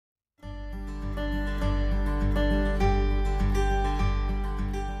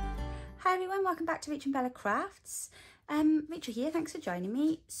welcome back to Rachel and Bella Crafts. Rachel here, thanks for joining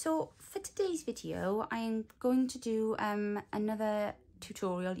me. So for today's video, I am going to do another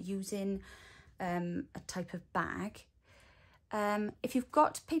tutorial using a type of bag. If you've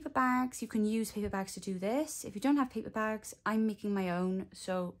got paper bags, you can use paper bags to do this. If you don't have paper bags, I'm making my own,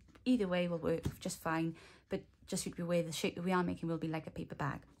 so either way will work just fine, but just to be aware the shape that we are making will be like a paper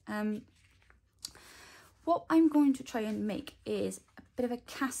bag. What I'm going to try and make is a bit of a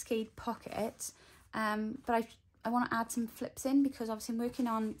cascade pocket, but I want to add some flips in because obviously I'm working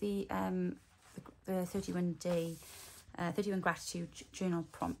on the 31 gratitude journal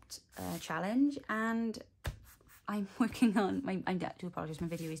prompt challenge, and I'm working on I do apologize, my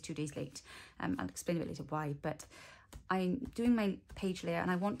video is 2 days late. I'll explain a bit later why, but I'm doing my page layer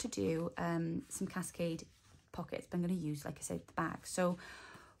and I want to do some cascade pockets, but I'm going to use, like I said, the bag. So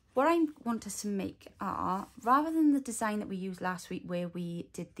what I want us to make are, rather than the design that we used last week where we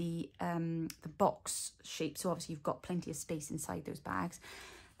did the box shape, so obviously you've got plenty of space inside those bags,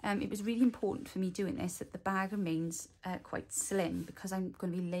 it was really important for me doing this that the bag remains quite slim because I'm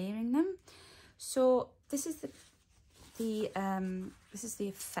going to be layering them. So this is the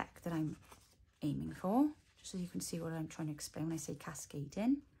effect that I'm aiming for, just so you can see what I'm trying to explain when I say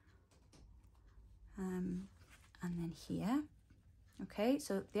cascading. And then here. Okay,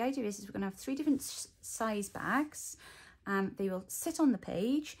 so the idea is we're going to have 3 different size bags. They will sit on the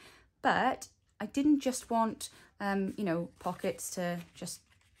page, but I didn't just want, you know, pockets to just,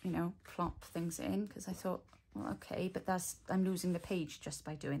 you know, plop things in, because I thought, well, okay, but I'm losing the page just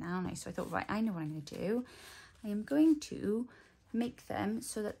by doing that, aren't I? So I thought, right, I know what I'm going to do. I am going to make them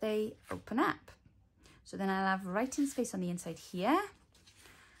so that they open up. So then I'll have writing space on the inside here.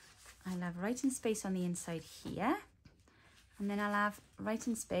 I'll have writing space on the inside here. And then I'll have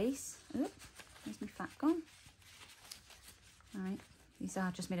writing space. Oop, where's my fat gone? All right, these are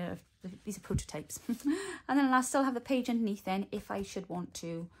just made out of, these are prototypes. And then I'll still have the page underneath then if I should want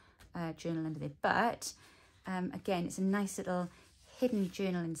to journal under it. But again, it's a nice little hidden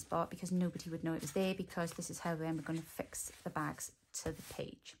journaling spot because nobody would know it was there, because this is how then we're going to fix the bags to the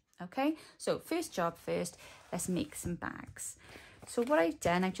page. Okay, so first job first, let's make some bags. So what I've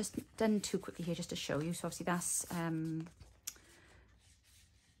just done 2 quickly here just to show you. So obviously that's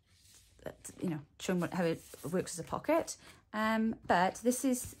you know, showing how it works as a pocket, but this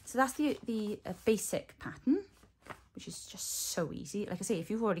is, so that's the basic pattern, which is just so easy. Like I say,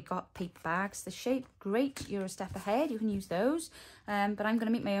 if you've already got paper bags, the shape, great, you're a step ahead, you can use those, but I'm going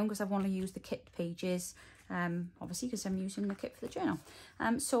to make my own because I want to use the kit pages, obviously because I'm using the kit for the journal.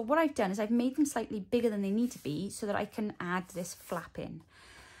 So what I've done is I've made them slightly bigger than they need to be so that I can add this flap in.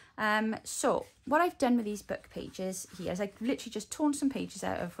 So what I've done with these book pages here is I've literally just torn some pages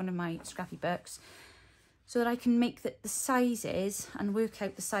out of one of my scrappy books so that I can make the sizes and work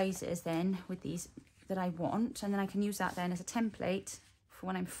out the sizes then with these that I want, and then I can use that then as a template for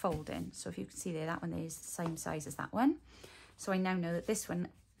when I'm folding. So if you can see there, that one is the same size as that one. So I now know that this one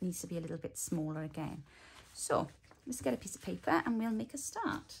needs to be a little bit smaller again. So let's get a piece of paper and we'll make a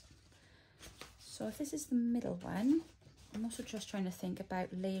start. So if this is the middle one, I'm also just trying to think about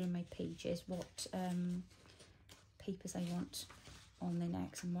layering my pages, what papers I want on the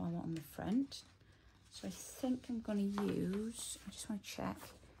next and what I want on the front. So I think I'm going to use, I just want to check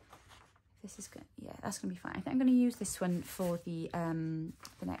if this is good. Yeah, that's going to be fine. I think I'm going to use this one for the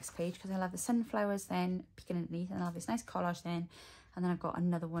next page because I'll have the sunflowers then peeking underneath, and I'll have this nice collage then, and then I've got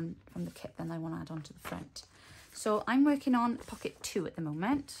another one from the kit then I want to add on to the front. So I'm working on pocket 2 at the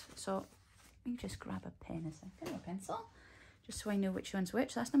moment. So let me just grab a pen a second, or a pencil, just so I know which one's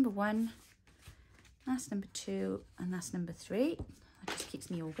which. So that's number 1, that's number 2, and that's number 3. That just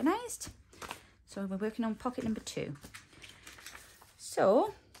keeps me organised. So we're working on pocket number 2.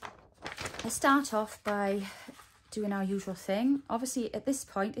 So I start off by doing our usual thing. Obviously at this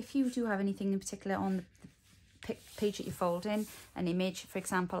point, if you do have anything in particular on the page that you're folding, an image, for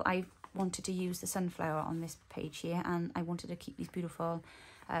example, I wanted to use the sunflower on this page here, and I wanted to keep this beautiful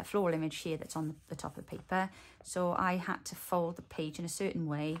floral image here that's on the top of the paper. So I had to fold the page in a certain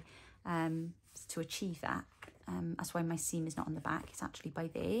way to achieve that. That's why my seam is not on the back, it's actually by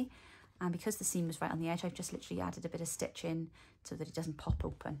there. And because the seam was right on the edge, I've just literally added a bit of stitching so that it doesn't pop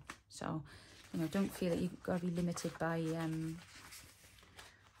open. So, you know, don't feel that you've got to be limited by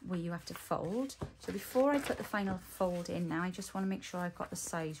where you have to fold. So before I put the final fold in now, I just want to make sure I've got the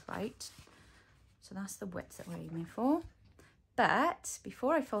size right. So that's the width that we're aiming for. But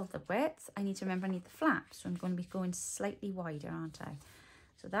before I fold the width, I need to remember I need the flap. So I'm going to be going slightly wider, aren't I?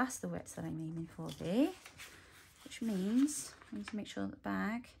 So that's the width that I'm aiming for there, which means I need to make sure that the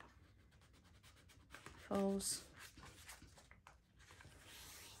bag folds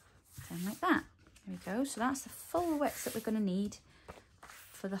Then like that. There we go. So that's the full width that we're going to need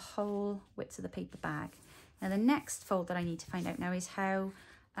for the whole width of the paper bag. Now the next fold that I need to find out now is how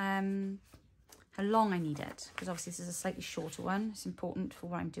long I need it, because obviously this is a slightly shorter one. It's important for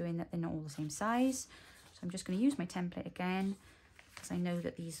what I'm doing that they're not all the same size. So I'm just going to use my template again, because I know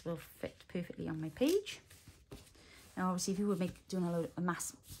that these will fit perfectly on my page. Now obviously if you were doing a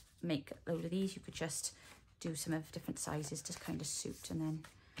mass make load of these, you could just do some of different sizes to kind of suit and then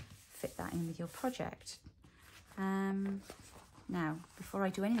fit that in with your project. Now before I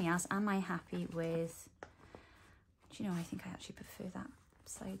do anything else, am I happy with, do you know, I think I actually prefer that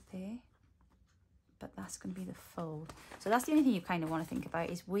side there, but that's going to be the fold. So that's the only thing you kind of want to think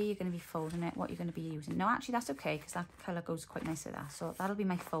about, is where you're going to be folding it, what you're going to be using. No, actually that's okay, because that colour goes quite nice with that. So that'll be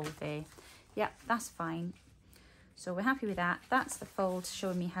my fold there. Yeah, that's fine. So we're happy with that. That's the fold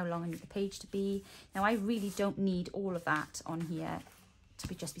showing me how long I need the page to be. Now I really don't need all of that on here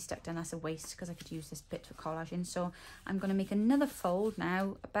to just be stuck down. That's a waste, because I could use this bit for collaging. So I'm going to make another fold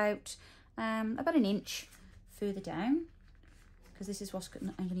now about an inch further down, because this is what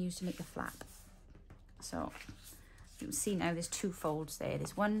I'm going to use to make the flap. So you can see now there's two folds there.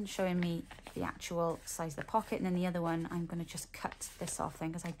 There's one showing me the actual size of the pocket, and then the other one I'm going to just cut this off then,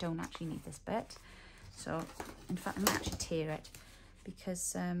 because I don't actually need this bit. So in fact I might actually tear it,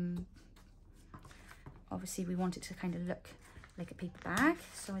 because obviously we want it to kind of look like a paper bag,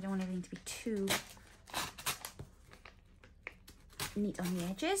 so I don't want everything to be too neat on the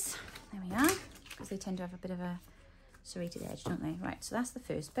edges. There we are, because they tend to have a bit of a serrated edge, don't they? Right, so that's the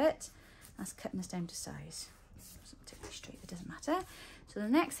first bit. That's cutting us down to size. So take this straight, it doesn't matter. So the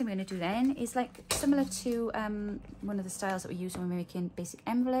next thing we're going to do then is like similar to one of the styles that we use when we're making basic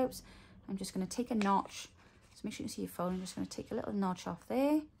envelopes. I'm just going to take a notch. So make sure you can see your fold. I'm just going to take a little notch off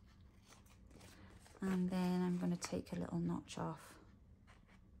there. And then I'm going to take a little notch off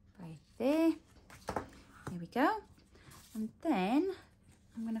right there. There we go. And then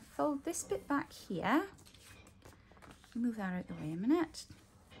I'm going to fold this bit back here. Move that out the way a minute.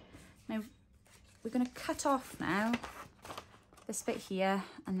 Now we're going to cut off now this bit here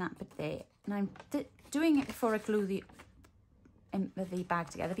and that bit there. And I'm doing it before I glue the bag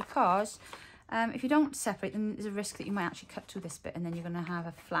together, because if you don't separate them, there's a risk that you might actually cut through this bit, and then you're going to have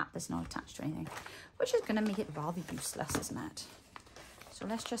a flap that's not attached to anything, which is going to make it rather useless, isn't it? So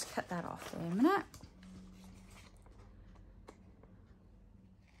let's just cut that off there a minute.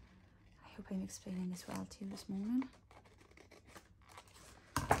 I hope I'm explaining this well to you this morning.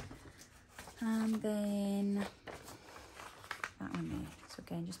 And then that one there. So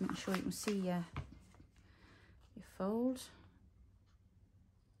again, just making sure you can see your fold.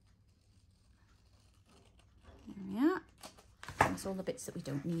 There we are. That's all the bits that we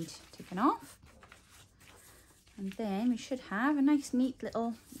don't need taken off. And then we should have a nice neat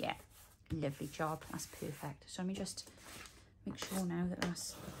little, yeah, lovely job. That's perfect. So let me just make sure now that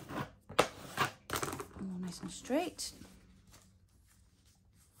that's all nice and straight.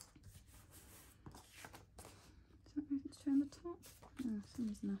 It's around the top. Oh, for some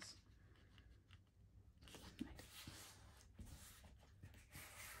reason that's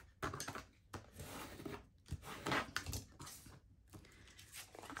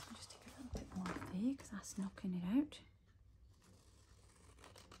just take a little bit more off there, because that's knocking it out.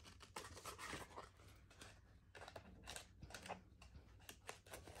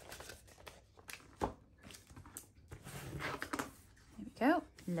 There we go.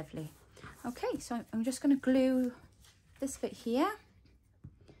 Lovely. Okay, so I'm just going to glue this bit here.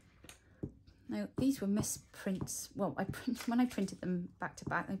 Now these were misprints. Well, when I printed them back to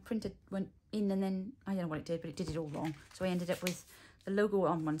back, I printed one in and then I don't know what it did, but it did it all wrong. So I ended up with the logo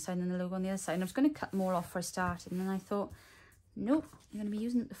on one side and the logo on the other side. And I was going to cut more off for a start, and then I thought, nope, you're going to be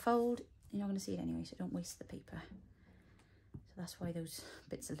using the fold. You're not going to see it anyway, so don't waste the paper. So that's why those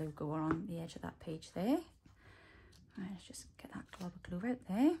bits of logo are on the edge of that page there. Right, let's just get that glob of glue out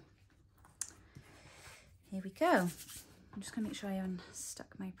there. Here we go. I'm just going to make sure I haven't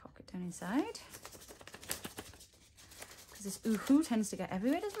stuck my pocket down inside, because this ooh-hoo tends to get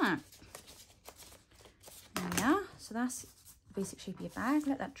everywhere, doesn't it? There we are. So that's the basic shape of your bag.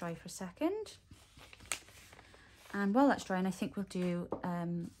 Let that dry for a second. And while that's drying, I think we'll do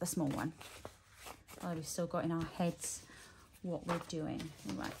the small one. Oh, we've still got in our heads what we're doing.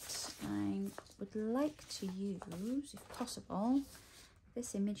 Right, I would like to use, if possible,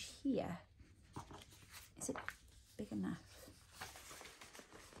 this image here. Is it big enough?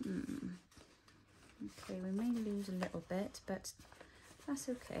 Okay, we may lose a little bit, but that's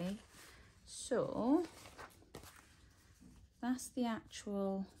okay. So that's the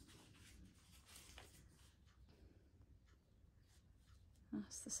actual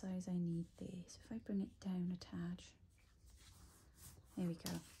That's the size I need there. So if I bring it down a tad, there we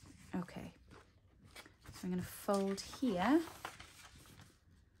go. Okay, so I'm going to fold here.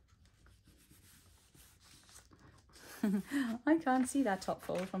 I can't see that top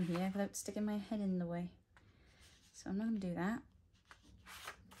fold from here without sticking my head in the way. So I'm not going to do that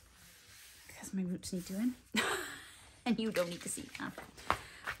because my roots need doing. And you don't need to see that.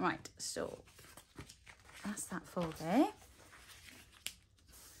 Right, so that's that fold there.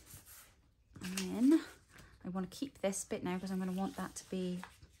 And then I want to keep this bit now because I'm going to want that to be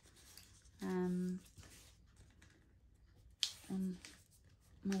on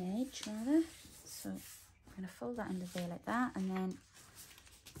my edge rather. So I'm going to fold that under there like that, and then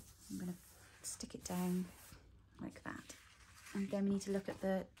I'm going to stick it down like that. And then we need to look at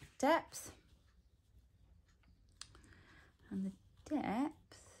the depth. And the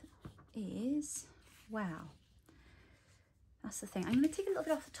depth is, wow. That's the thing. I'm going to take a little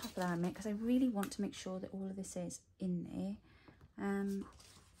bit off the top of that a minute because I really want to make sure that all of this is in there.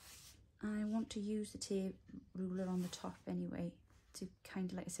 I want to use the tape ruler on the top anyway to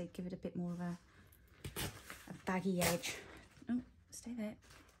kind of, like I say, give it a bit more of a baggy edge. Oh, stay there.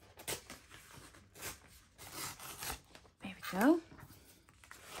 There we go.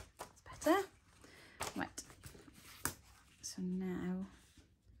 That's better. Right. So now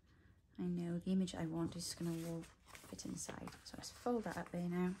I know the image I want is going to fit inside. So let's fold that up there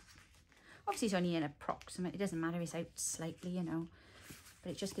now. Obviously it's only an approximate, it doesn't matter, it's out slightly, you know,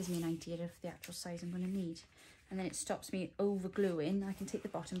 but it just gives me an idea of the actual size I'm going to need. And then it stops me over gluing. I can take the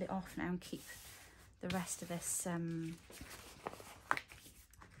bottom bit off now and keep the rest of this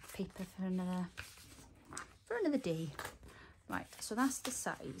paper for another day. Right, so that's the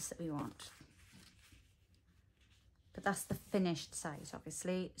size that we want. But that's the finished size,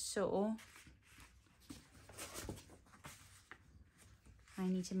 obviously. So I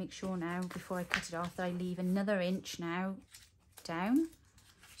need to make sure now, before I cut it off, that I leave another inch now down.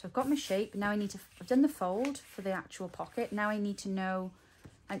 So I've got my shape. Now I need to, I've done the fold for the actual pocket. Now I need to know,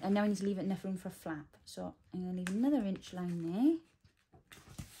 and now I need to leave it enough room for a flap. So I'm going to leave another inch line there.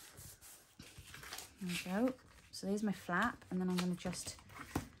 There we go. So there's my flap, and then I'm going to just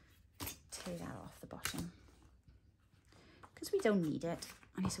tear that off the bottom, because we don't need it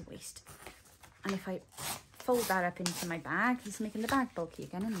and it's a waste. And if I fold that up into my bag, it's making the bag bulky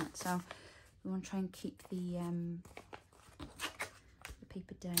again, isn't it? So we want to try and keep the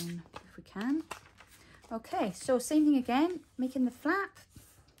paper down if we can. Okay, so same thing again, making the flap.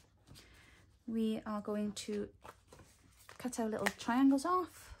 We are going to cut our little triangles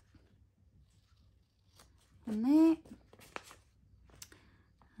off. One there,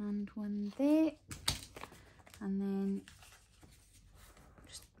 and one there, and then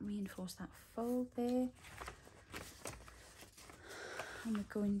just reinforce that fold there. And we're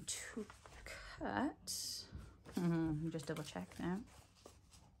going to cut, just double check now.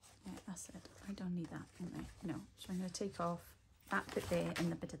 Yeah, that's it. I don't need that, anyway. No. So I'm going to take off that bit there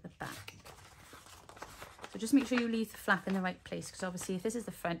and the bit at the back. So just make sure you leave the flap in the right place, because obviously if this is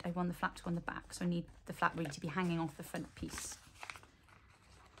the front, I want the flap to go on the back. So I need the flap really to be hanging off the front piece.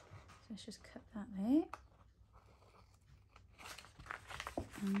 So let's just cut that there.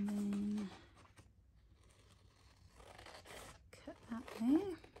 And then cut that there.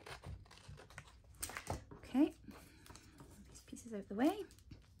 Okay, these pieces out the way.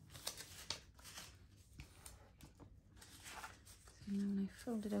 So now when I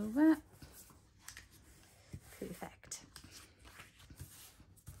fold it over, perfect.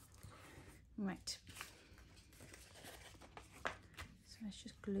 Right. So let's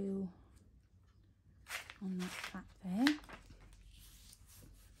just glue on that flap there.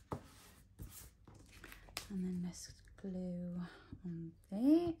 And then let's glue on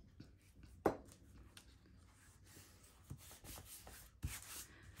there.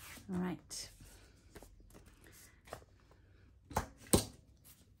 Right.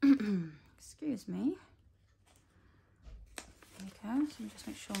 Excuse me. There we go. So just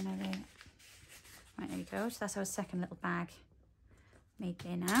make sure now they. Right, there we go. So that's our second little bag made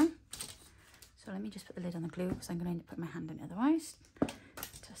there now. So let me just put the lid on the glue, because I'm going to end up putting my hand in it otherwise.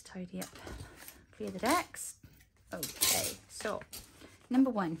 Just tidy up, clear the decks. Okay, so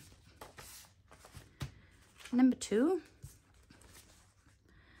number 1, number 2.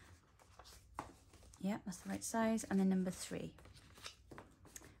 Yeah, that's the right size. And then number 3.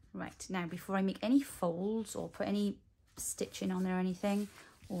 Right, now before I make any folds or put any stitching on there or anything,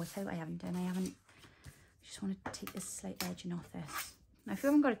 or I haven't, I just want to take this slight edging off this. Now if you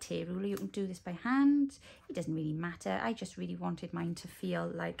haven't got a tape ruler, you can do this by hand. It doesn't really matter. I just really wanted mine to feel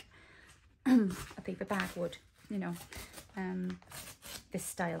like a paper bag would. you know, this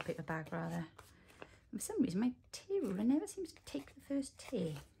style paper bag rather. For some reason my tear ruler never seems to take the first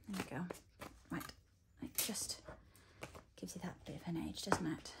tear. There we go. Right, it just gives you that bit of an edge, doesn't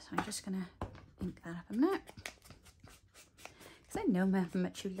it? So I'm just going to ink that up a minute. Because I know how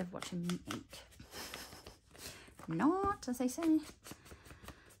much you love watching me ink. Not, as I say.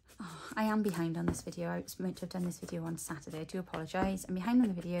 Oh, I am behind on this video. I was meant to have done this video on Saturday. I do apologise. I'm behind on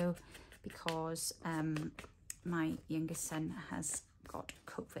the video because my youngest son has got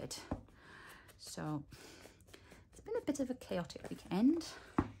COVID. So it's been a bit of a chaotic weekend,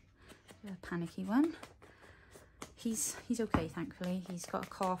 a panicky one. He's okay, thankfully. He's got a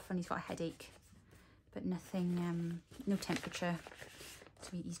cough and he's got a headache, but nothing, no temperature.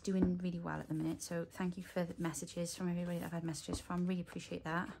 So he's doing really well at the minute. So thank you for the messages from everybody that I've had messages from. Really appreciate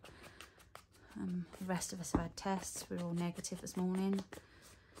that. The rest of us have had tests. We're all negative this morning.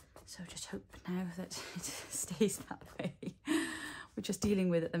 So just hope now that it stays that way. We're just dealing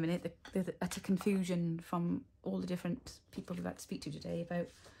with at the minute the utter confusion from all the different people we've had to speak to today about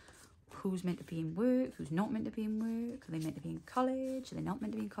who's meant to be in work, who's not meant to be in work, are they meant to be in college, are they not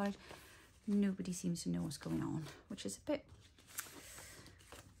meant to be in college. Nobody seems to know what's going on, which is a bit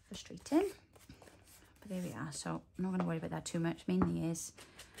frustrating. But there we are. So I'm not going to worry about that too much. Main thing is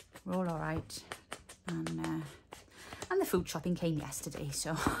we're all right, and the food shopping came yesterday,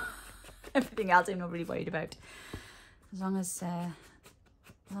 so everything else I'm not really worried about. As long as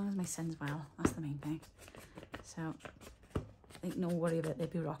my son's well, that's the main thing. So they can all worry about their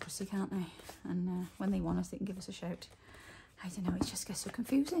bureaucracy, can't they? And when they want us, they can give us a shout. I don't know, it just gets so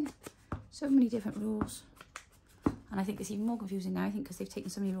confusing. So many different rules. And I think it's even more confusing now, I think, because they've taken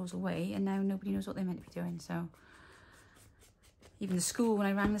so many rules away and now nobody knows what they're meant to be doing. So even the school, when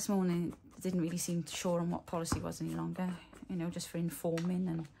I rang this morning, didn't really seem sure on what policy was any longer, you know, just for informing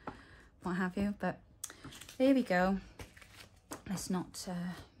and what have you. But there we go. Let's not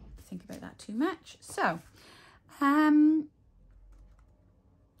think about that too much. So I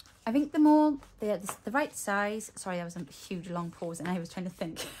think the right size, sorry, that was a huge long pause and I was trying to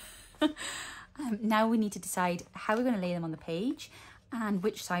think. Now we need to decide how we're going to lay them on the page and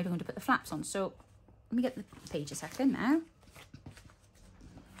which side we're going to put the flaps on. So let me get the page a second now.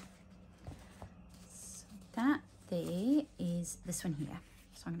 So that there is this one here.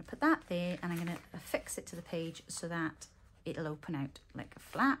 So I'm going to put that there and I'm going to affix it to the page so that it'll open out like a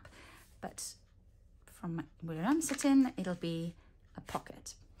flap, but from where I'm sitting, it'll be a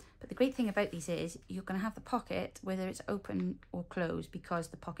pocket. But the great thing about these is you're going to have the pocket whether it's open or closed because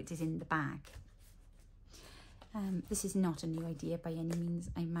the pocket is in the bag. This is not a new idea by any means.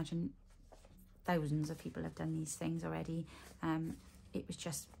 I imagine thousands of people have done these things already. It was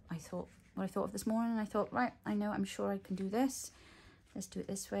just, what I thought of this morning, and I thought, right, I'm sure I can do this. Let's do it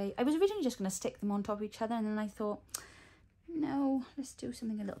this way. I was originally just going to stick them on top of each other, and then I thought, no, let's do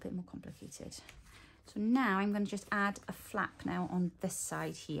something a little bit more complicated. So now I'm going to just add a flap now on this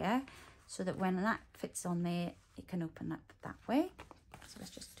side here, so that when that fits on there, it can open up that way. So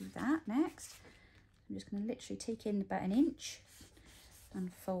let's just do that next. I'm just going to literally take in about 1 inch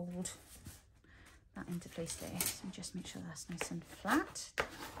and fold that into place there. So just make sure that's nice and flat,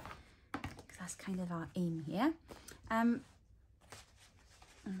 because that's kind of our aim here. And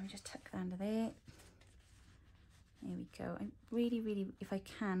we just tuck that under there. There we go. I really, if I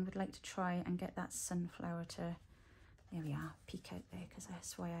can, would like to try and get that sunflower to, there we are, peek out there, because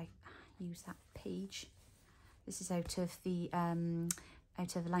that's why I use that page. This is out of the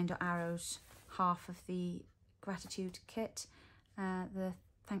LineDotArrow's half of the gratitude kit, the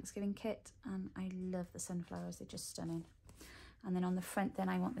Thanksgiving kit, and I love the sunflowers. They're just stunning. And then on the front, then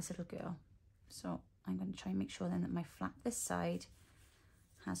I want this little girl. So I'm going to try and make sure then that my flap this side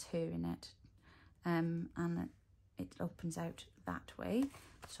has her in it, and that it opens out that way.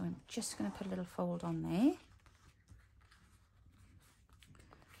 So I'm just going to put a little fold on there.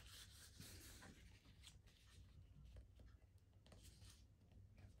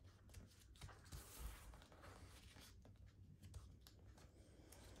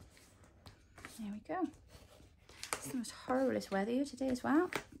 There we go. It's the most horriblest weather here today as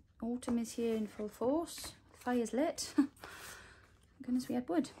well. Autumn is here in full force. Fire's lit. Goodness, we had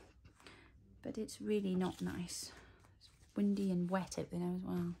wood. But it's really not nice. It's windy and wet out there now as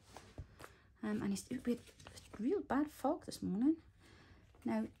well. And it's a real bad fog this morning.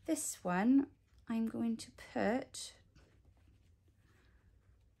 Now this one, I'm going to put,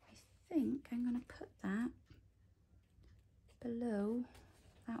 I think I'm going to put that below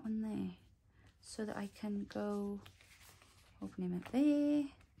that one there, so that I can go open him up there,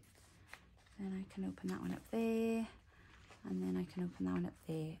 then I can open that one up there, and then I can open that one up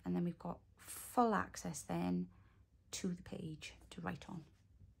there, and then we've got full access then to the page to write on.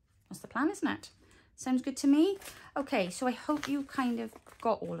 That's the plan, isn't it? Sounds good to me. Okay, so I hope you kind of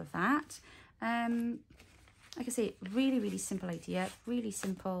got all of that. Like I say, really, really simple idea, really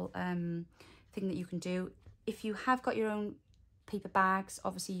simple thing that you can do. If you have got your own paper bags,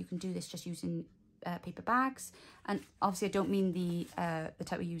 obviously you can do this just using paper bags. And obviously I don't mean the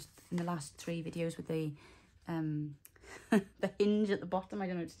type we used in the last 3 videos with the the hinge at the bottom. I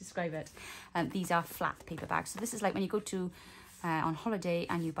don't know how to describe it. These are flat paper bags. So this is like when you go to on holiday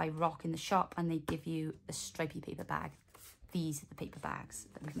and you buy rock in the shop and they give you a stripy paper bag. These are the paper bags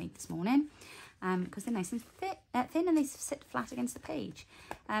that we've made this morning, because they're nice and thin and they sit flat against the page.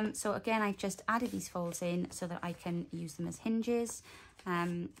 So again, I've just added these folds in so that I can use them as hinges,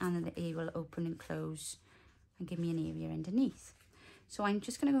 and then they will open and close and give me an area underneath. So I'm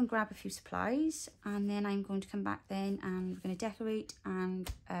just going to go and grab a few supplies, and then I'm going to come back then and we're going to decorate,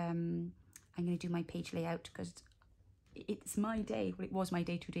 and I'm going to do my page layout because it's my day. Well, it was my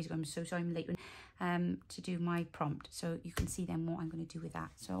day 2 days ago. I'm so sorry I'm late to do my prompt. So you can see then what I'm going to do with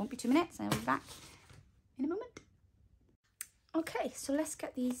that. So it won't be 2 minutes. I'll be back in a moment. Okay, so let's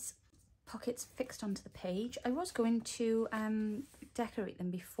get these pockets fixed onto the page. I was going to decorate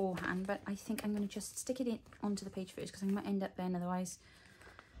them beforehand, but I think I'm going to just stick it in onto the page first because I might end up then otherwise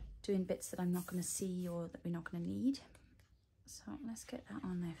doing bits that I'm not going to see or that we're not going to need. So let's get that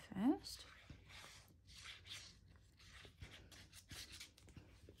on there first.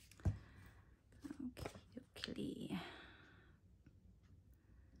 Okay.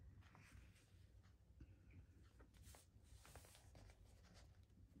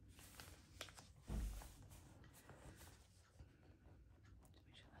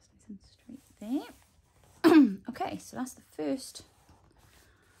 There. Okay, so that's the first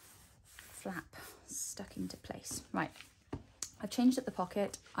flap stuck into place. Right, I've changed up the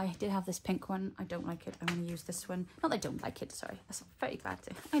pocket. I did have this pink one. I don't like it. I'm going to use this one. Not that I don't like it, sorry. That's a very bad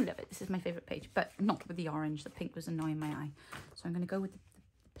thing. I love it. This is my favourite page, but not with the orange. The pink was annoying my eye. So I'm going to go with the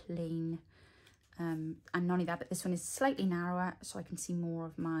plain. And not only that, but this one is slightly narrower so I can see more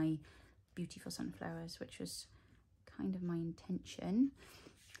of my beautiful sunflowers, which was kind of my intention.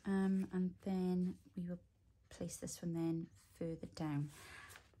 And then we will place this one then further down.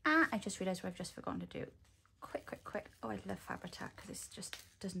 I just realised what I've just forgotten to do. Quick. Oh, I love Fabri-Tac because this just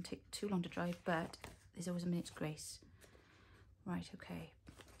doesn't take too long to dry, but there's always a minute's grace. Right, okay.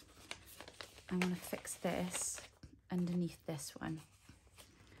 I'm going to fix this underneath this one.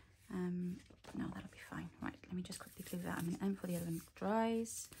 No, that'll be fine. Right, let me just quickly glue that in before the other one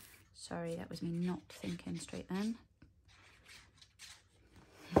dries. Sorry, that was me not thinking straight then.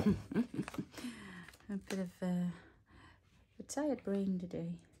 A bit of a tired brain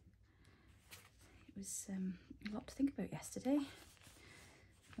today. It was a lot to think about yesterday.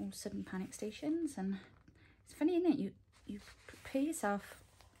 All sudden panic stations, and it's funny, isn't it? You prepare yourself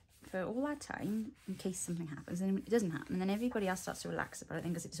for all that time in case something happens, and it doesn't happen, and then everybody else starts to relax about it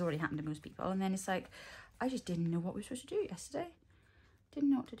because it's already happened to most people, and then it's like, I just didn't know what we were supposed to do yesterday.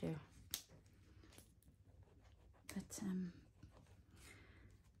 Didn't know what to do. But it's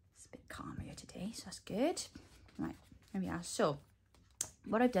a bit calmer here today, so that's good. Right, there we are. So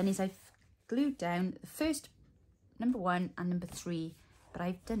what I've done is I've glued down the first number 1 and number 3, but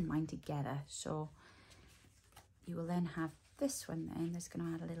I've done mine together. So you will then have this one then. That's going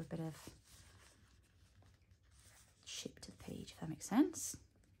to add a little bit of shape to the page, if that makes sense.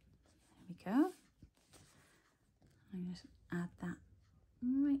 There we go. I'm going to add that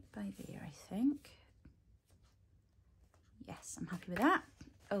right by there, I think. Yes, I'm happy with that.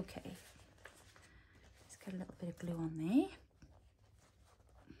 Okay, let's get a little bit of glue on there.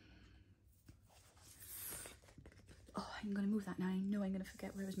 Oh, I'm going to move that now. I know I'm going to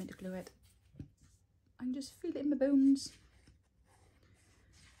forget where I was meant to glue it. I can just feel it in my bones.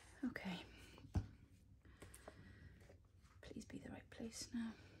 Okay. Please be the right place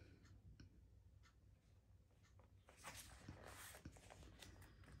now.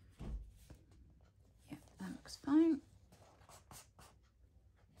 Yeah, that looks fine.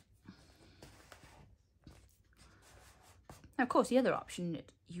 Now, of course, the other option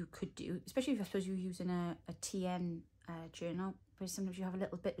that you could do, especially if I suppose you're using a TN journal, where sometimes you have a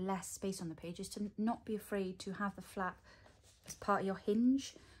little bit less space on the page, is to not be afraid to have the flap as part of your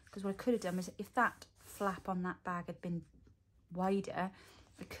hinge. Because what I could have done was, if that flap on that bag had been wider,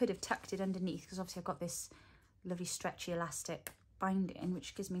 I could have tucked it underneath, because obviously I've got this lovely stretchy elastic binding,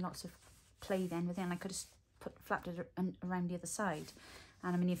 which gives me lots of play then within. I could have flapped it around the other side.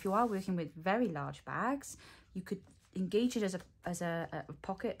 And I mean, if you are working with very large bags, you could engage it as a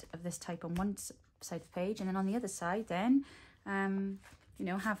pocket of this type on one side of the page, and then on the other side then you you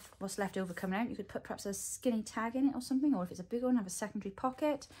know, have what's left over coming out, you could put perhaps a skinny tag in it or something, or if it's a big one, have a secondary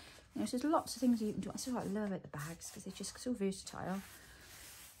pocket. You know, so there's lots of things you can do. That's what I love about the bags, because they're just so versatile.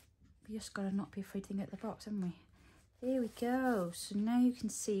 We just got to not be afraid to think out the box, haven't we? There we go. So now you can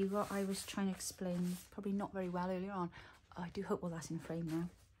see what I was trying to explain, probably not very well earlier on. I do hope all that's in frame now.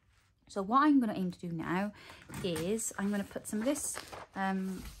 So what I'm going to aim to do now is I'm going to put some of this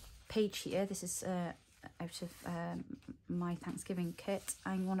page here. This is out of my Thanksgiving kit.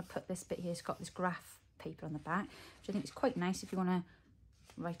 I want to put this bit here. It's got this graph paper on the back, which I think is quite nice if you want to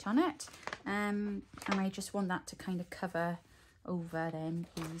write on it. And I just want that to kind of cover over then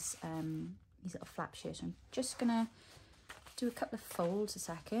these little flaps here. So I'm just going to do a couple of folds a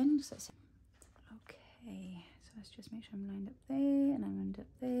second. So okay, so let's just make sure I'm lined up there and I'm lined up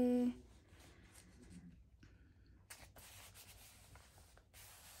there.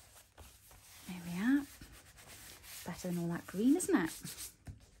 There we are. Better than all that green, isn't it?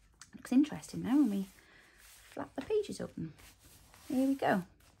 Looks interesting now when we flap the pages open. There we go.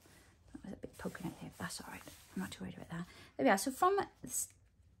 That was a bit poking out there, but that's all right. I'm not too worried about that. There we are. So from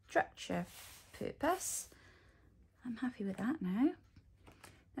structure purpose, I'm happy with that now.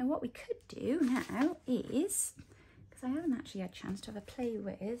 Now what we could do now is, because I haven't actually had a chance to have a play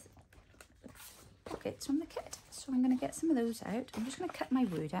with the pockets from the kit, so I'm going to get some of those out. I'm just going to cut my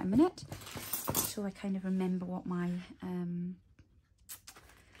word out a minute so I kind of remember what my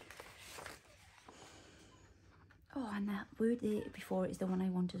oh, and that word there before is the one I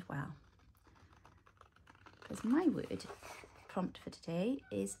want as well, because my word prompt for today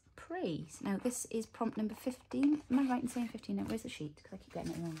is praise. Now this is prompt number 15. Am I right in saying 15? Now where's the sheet, because I keep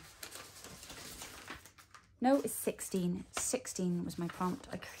getting it wrong. No, it's 16. 16 was my prompt.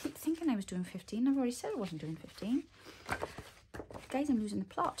 I keep thinking I was doing 15. I've already said I wasn't doing 15. Guys, I'm losing the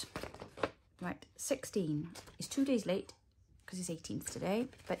plot. Right, 16 is 2 days late because it's 18th today,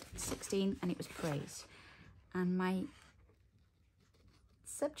 but 16, and it was praise. And my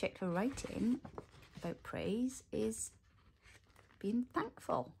subject for writing about praise is being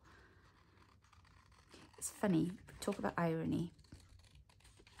thankful. It's funny, talk about irony.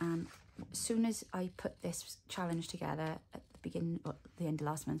 As soon as I put this challenge together at the beginning, or the end of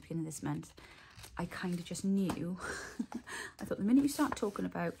last month, beginning of this month, I kind of just knew. I thought the minute you start talking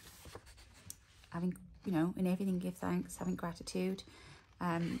about having, you know, in everything give thanks, having gratitude,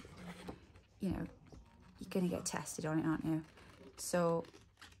 you know, you're going to get tested on it, aren't you? So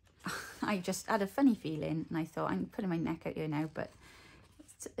I just had a funny feeling, and I thought, I'm putting my neck out here now, but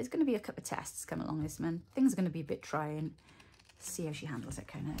there's going to be a couple of tests come along this month. Things are going to be a bit trying. See how she handles it,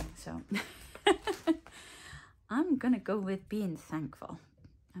 kind of thing. So I'm going to go with being thankful.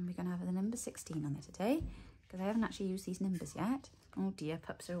 And we're going to have the number 16 on there today, because I haven't actually used these numbers yet. Oh dear,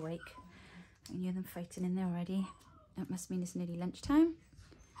 pups are awake. I can hear them fighting in there already. That must mean it's nearly lunchtime.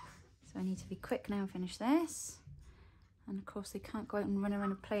 So I need to be quick now and finish this. And of course they can't go out and run around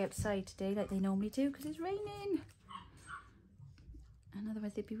and play outside today like they normally do, because it's raining. And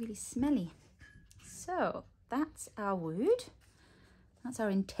otherwise they'd be really smelly. So that's our word. That's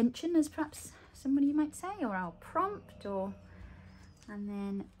our intention, as perhaps somebody might say, or our prompt, or, and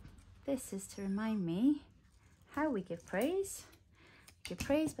then this is to remind me how we give praise. Give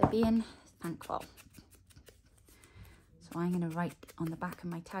praise by being thankful. So I'm going to write on the back of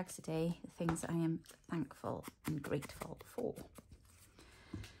my tags today the things that I am thankful and grateful for.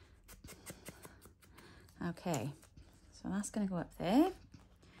 Okay, so that's going to go up there.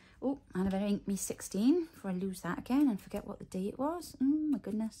 Oh, and I better ink me 16 before I lose that again and forget what the day it was. Oh my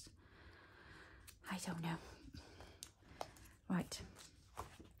goodness. I don't know. Right.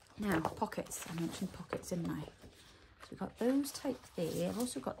 Now, pockets. I mentioned pockets, didn't I? So we've got those type there. I've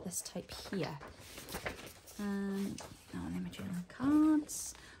also got this type here. Now the material and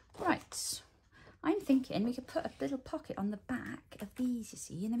cards. Right. I'm thinking we could put a little pocket on the back of these, you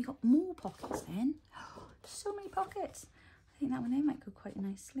see, and then we've got more pockets then. Oh, so many pockets. I think that one there might go quite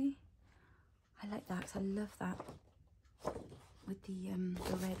nicely. I like that because I love that with the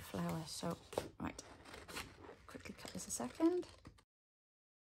red flower. So, right, quickly cut this a second.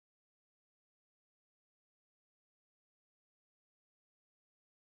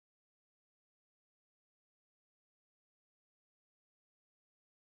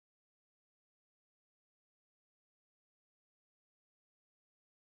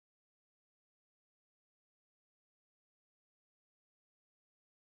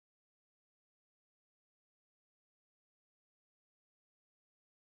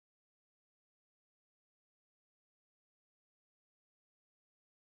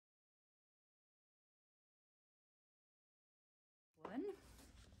 One,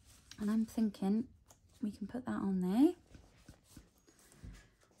 and I'm thinking we can put that on there,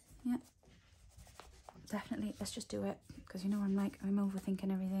 Yeah, definitely, let's just do it, because you know I'm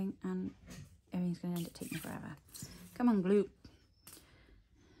overthinking everything and everything's going to end up taking forever. Come on, glue.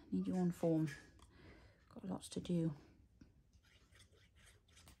 Need you on form. Got lots to do.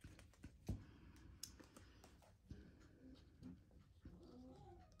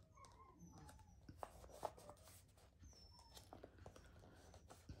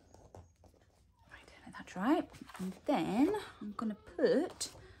 That's right. And then I'm going to put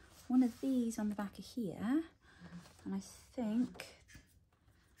one of these on the back of here, and I think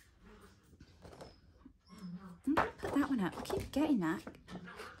I'm going to put that one up. I keep getting that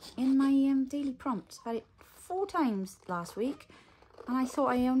in my daily prompts. I've had it 4 times last week, and I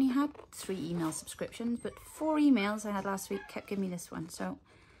thought I only had 3 email subscriptions, but 4 emails I had last week kept giving me this one, so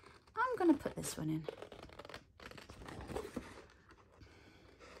I'm going to put this one in.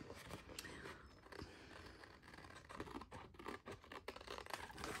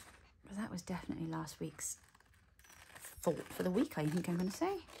 That was definitely last week's thought for the week, I think I'm going to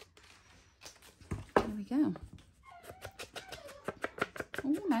say. There we go.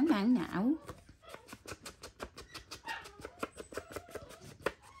 Oh, no.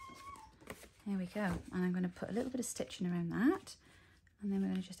 There we go. And I'm going to put a little bit of stitching around that. And then we're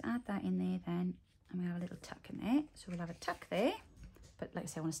going to just add that in there then. And we have a little tuck in there. So we'll have a tuck there. But like I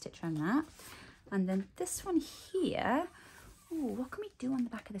say, I want to stitch around that. And then this one here. Ooh, what can we do on the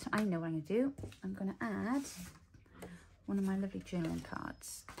back of this one? I know what I'm going to do. I'm going to add one of my lovely journaling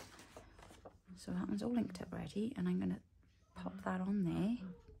cards. So that one's all linked up ready, and I'm going to pop that on there.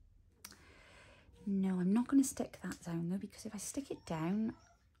 No, I'm not going to stick that down though, because if I stick it down,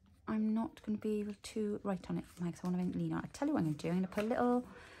 I'm not going to be able to write on it, because I want to lean on. I tell you what I'm going to do. I'm going to put a little,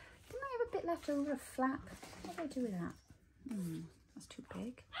 didn't I have a bit left over, a flap? What do I do with that? That's too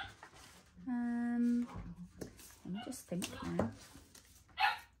big. Let me just think now.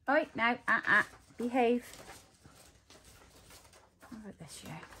 Oi, now, behave. How about this,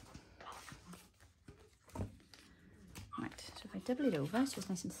 yeah? Right, so if I double it over, so it's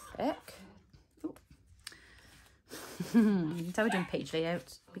nice and thick. That's how we're doing page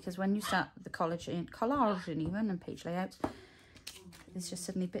layouts, because when you start the collaging even, and page layouts, there's just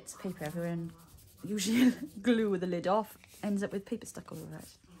suddenly bits of paper everywhere, and usually glue with the lid off ends up with paper stuck all over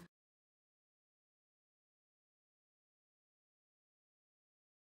it.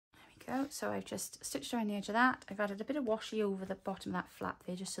 Go. So I've just stitched around the edge of that. I've added a bit of washi over the bottom of that flap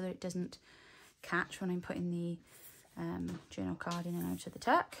there, just so that it doesn't catch when I'm putting the journal card in and out of the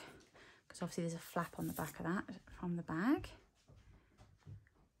tuck, because obviously there's a flap on the back of that from the bag.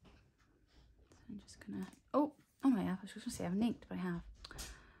 So I'm just gonna, oh no, I have, I was just gonna say I haven't inked, but I have.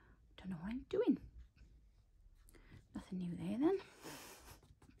 Don't know what I'm doing. Nothing new there then.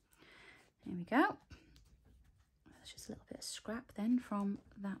 There we go. That's just a little bit of scrap then from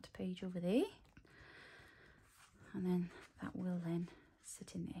that page over there, and then that will then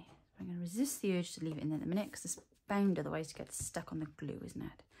sit in there. I'm going to resist the urge to leave it in there in a minute, because it's bound otherwise to get stuck on the glue, isn't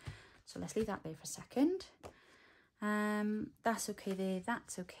it? So let's leave that there for a second. That's okay there,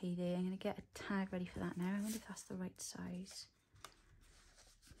 that's okay there. I'm going to get a tag ready for that now. I wonder if that's the right size.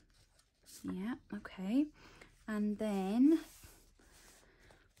 Yeah, okay. And then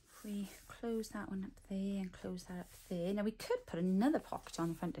we close that one up there and close that up there. Now we could put another pocket on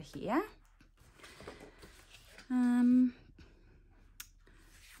the front of here. I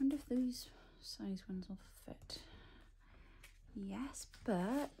wonder if those size ones will fit. Yes,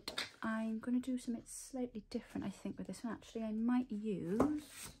 but I'm going to do something slightly different, I think, with this one. Actually, I might use...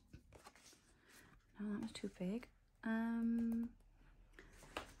 No, that was too big. I've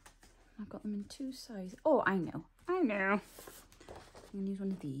got them in 2 sizes. Oh, I know. I'm going to use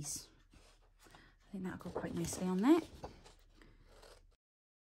one of these. I think that'll go quite nicely on there.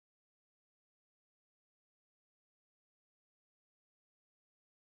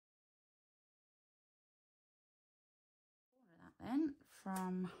 That then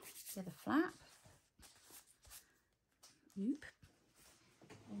from the other flap. Oop.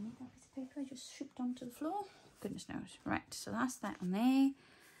 I need that piece of paper I just shipped onto the floor. Goodness knows. Right, so that's that on there.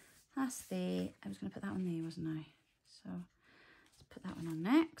 That's there. I was going to put that on there, wasn't I? So let's put that one on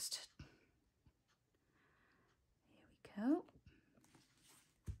next. Here we go.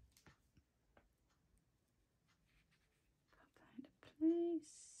 Pop that into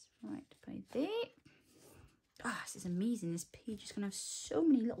place. Right by there. Ah, this is amazing. This page is going to have so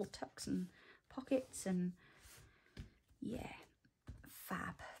many little tucks and pockets, and yeah,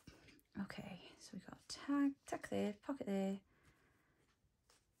 fab. Okay, so we've got tag, tuck there, pocket there.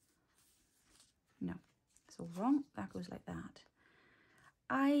 No, it's all wrong. That goes like that.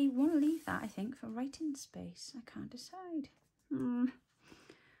 I want to leave that, I think, for writing space. I can't decide.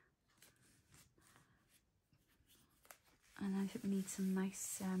 And I think we need some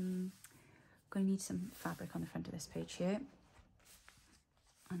nice, going to need some fabric on the front of this page here.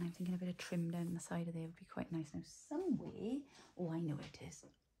 And I'm thinking a bit of trim down the side of there would be quite nice. Now somewhere, oh, I know where it is.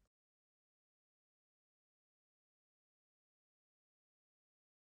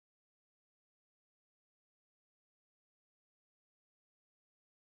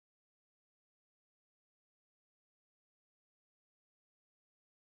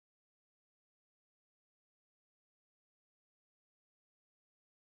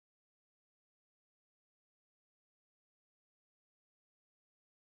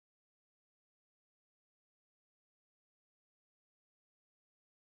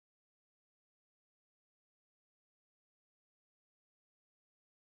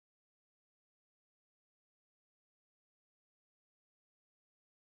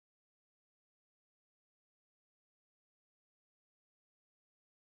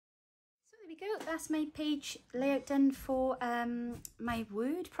 So there we go, that's my page layout done for my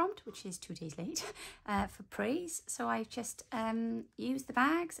word prompt, which is 2 days late, for praise. So I've just used the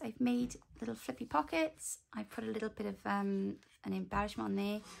bags, I've made little flippy pockets, I've put a little bit of an embellishment on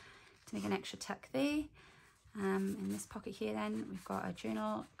there to make an extra tuck there. In this pocket here then, we've got a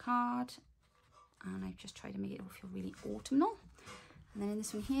journal card, and I've just tried to make it all feel really autumnal. And then in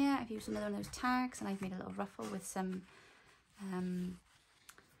this one here, I've used another one of those tags, and I've made a little ruffle with some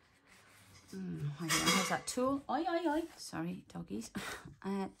I don't know, how's that tool? Oi, oi, oi. Sorry, doggies.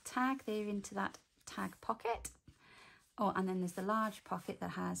 Tag there into that tag pocket. Oh, and then there's the large pocket that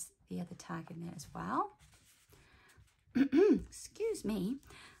has the other tag in there as well. Excuse me.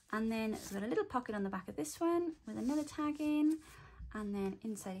 And then we've got a little pocket on the back of this one with another tag in. And then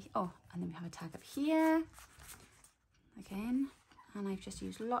inside, oh, and then we have a tag up here. Again. And I've just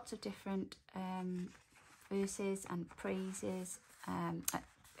used lots of different verses and praises,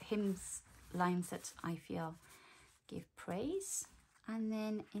 hymns, lines that I feel give praise. And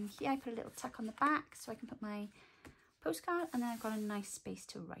then in here I put a little tuck on the back so I can put my postcard, and then I've got a nice space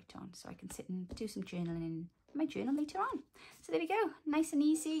to write on so I can sit and do some journaling in my journal later on. So there we go, nice and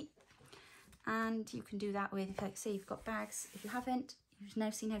easy. And you can do that with, if like say you've got bags, if you haven't, you've now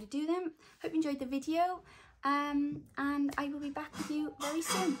seen how to do them. Hope you enjoyed the video, and I will be back with you very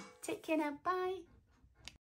soon. Take care now, bye.